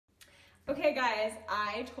Okay guys,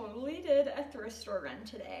 I totally did a thrift store run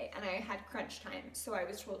today and I had crunch time, so I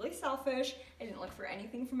was totally selfish. I didn't look for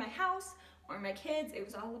anything for my house or my kids. It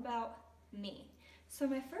was all about me. So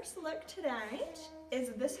my first look tonight is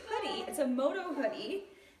this hoodie. It's a moto hoodie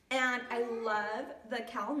and I love the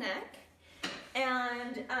cowl neck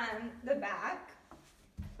and the back.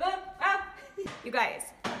 You guys,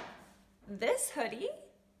 this hoodie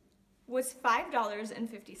was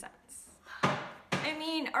 $5.50. I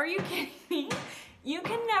mean, are you kidding me? You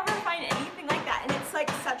can never find anything like that, and it's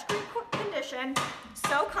like such good condition,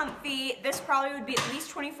 so comfy. This probably would be at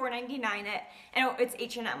least $24.99 and it's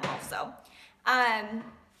H&M also.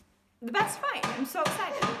 The best find. I'm so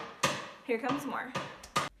excited. Here comes more.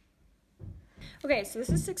 Okay, so this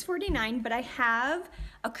is $6.49, but I have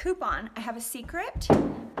a coupon. I have a secret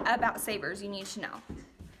about Savers you need to know.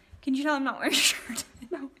 Can you tell I'm not wearing a shirt?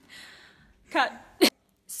 No. Cut.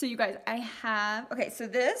 So you guys, I have, okay, so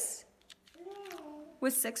this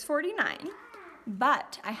was $6.49,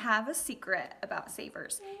 but I have a secret about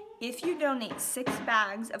Savers. If you donate 6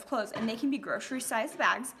 bags of clothes, and they can be grocery-sized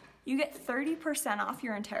bags, you get 30% off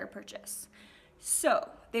your entire purchase. So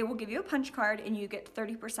they will give you a punch card and you get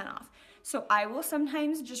 30% off. So I will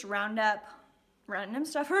sometimes just round up random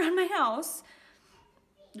stuff around my house,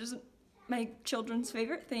 just my children's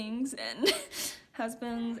favorite things and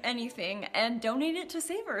husband's anything, and donate it to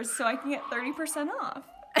Savers so I can get 30% off.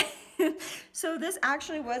 So this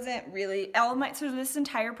actually wasn't really, so this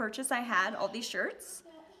entire purchase I had, all these shirts,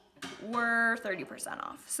 were 30%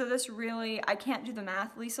 off. So this really, I can't do the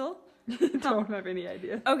math, Liesl. Don't have any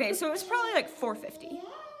idea. Okay, so it was probably like $4.50.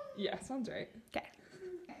 Yeah, sounds right. Okay.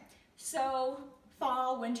 So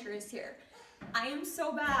fall, winter is here. I am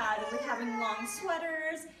so bad with having long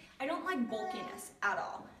sweaters. I don't like bulkiness at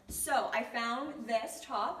all. So I found this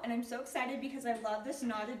top and I'm so excited because I love this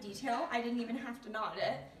knotted detail. I didn't even have to knot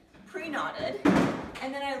it, pre-knotted.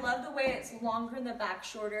 And then I love the way it's longer in the back,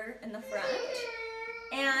 shorter in the front.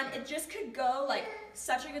 And it just could go like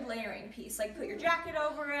such a good layering piece. Like put your jacket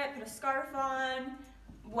over it, put a scarf on,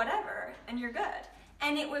 whatever, and you're good.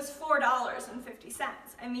 And it was $4.50.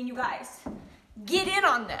 I mean, you guys, get in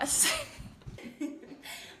on this.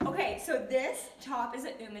 Okay, so this top is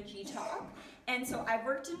an Umiji top. And so I've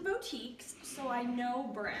worked in boutiques, so I know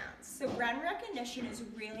brands. So brand recognition is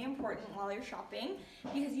really important while you're shopping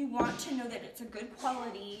because you want to know that it's a good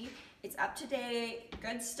quality, it's up to date,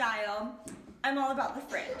 good style. I'm all about the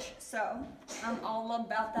fringe, so I'm all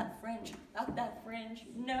about that fringe,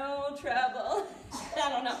 no trouble. I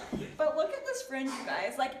don't know, but look at this fringe, you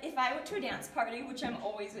guys. Like if I went to a dance party, which I'm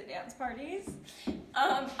always at dance parties,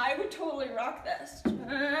 I would totally rock this.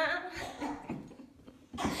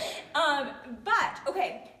 But,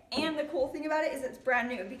 okay, and the cool thing about it is it's brand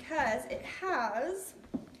new because it has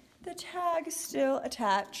the tag still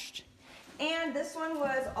attached. And this one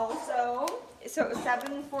was also, so it was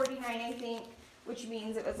 $7.49 I think, which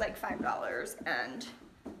means it was like $5 and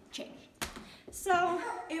change. So,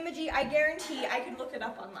 Umiji, I guarantee, I could look it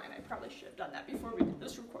up online. I probably should have done that before we did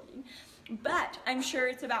this recording. But I'm sure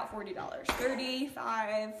it's about $40, $35,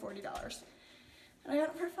 $40. And I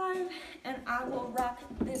got it for $5, and I will rock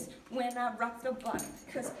this when I rock the bottom,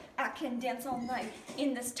 because I can dance all night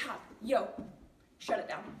in this top. Yo, shut it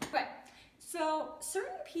down. Okay, so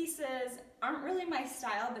certain pieces aren't really my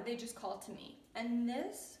style, but they just call to me. And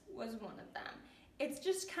this was one of them. It's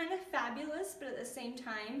just kind of fabulous, but at the same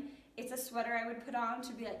time, it's a sweater I would put on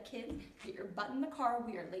to be like, kid, get your butt in the car,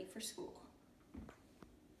 we are late for school.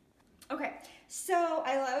 Okay, so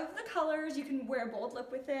I love the colors. You can wear a bold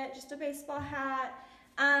lip with it, just a baseball hat.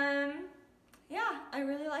 Yeah, I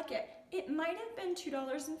really like it. It might have been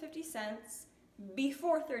 $2.50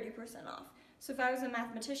 before 30% off. So if I was a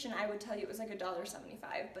mathematician, I would tell you it was like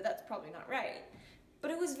 $1.75, but that's probably not right.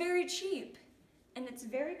 But it was very cheap, and it's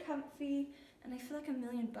very comfy, and I feel like $1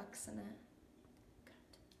 million in it.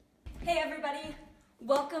 Good. Hey everybody,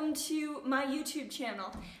 welcome to my YouTube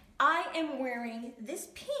channel. I am wearing this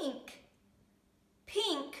pink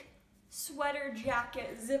sweater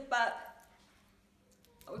jacket, zip up,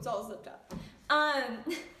 oh, it's all zipped up,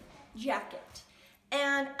 jacket.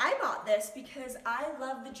 And I bought this because I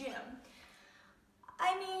love the gym.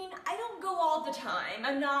 I mean, I don't go all the time.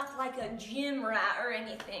 I'm not like a gym rat or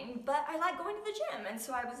anything, but I like going to the gym. And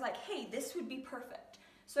so I was like, hey, this would be perfect.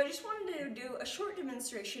 So I just wanted to do a short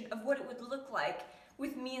demonstration of what it would look like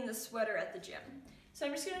with me in the sweater at the gym. So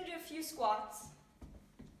I'm just gonna do a few squats.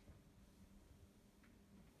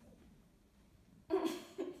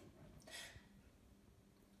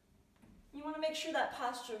 You wanna make sure that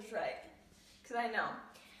posture's right, because I know.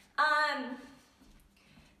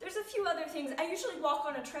 There's a few other things. I usually walk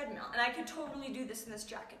on a treadmill, and I could totally do this in this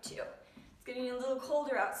jacket too. It's getting a little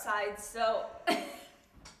colder outside, so I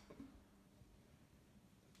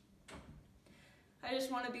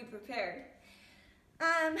just want to be prepared.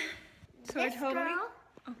 So this I totally girl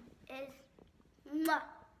is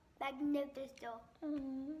magnificent. I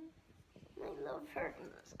love her.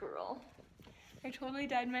 This girl. I totally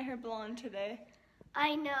dyed my hair blonde today.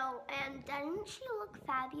 I know, and doesn't she look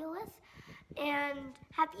fabulous? And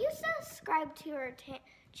have you subscribed to her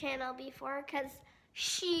channel before? Because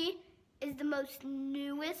she is the most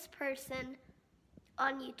newest person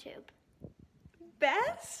on YouTube.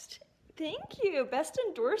 Best? Thank you. Best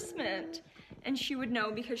endorsement. And she would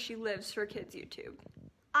know because she lives for kids YouTube.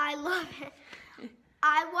 I love it.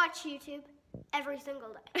 I watch YouTube every single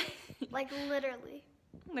day. Like literally.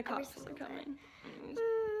 The cops are coming.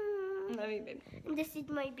 Love you, baby. And this is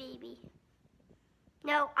my baby.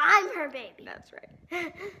 No, I'm her baby. That's right.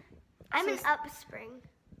 I'm an offspring.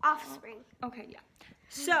 Okay, yeah.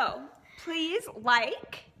 So, please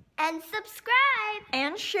like And subscribe.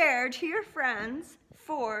 and share to your friends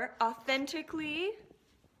for Authentically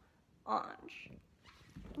Ange.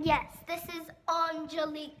 Yes, this is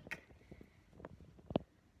Angelique.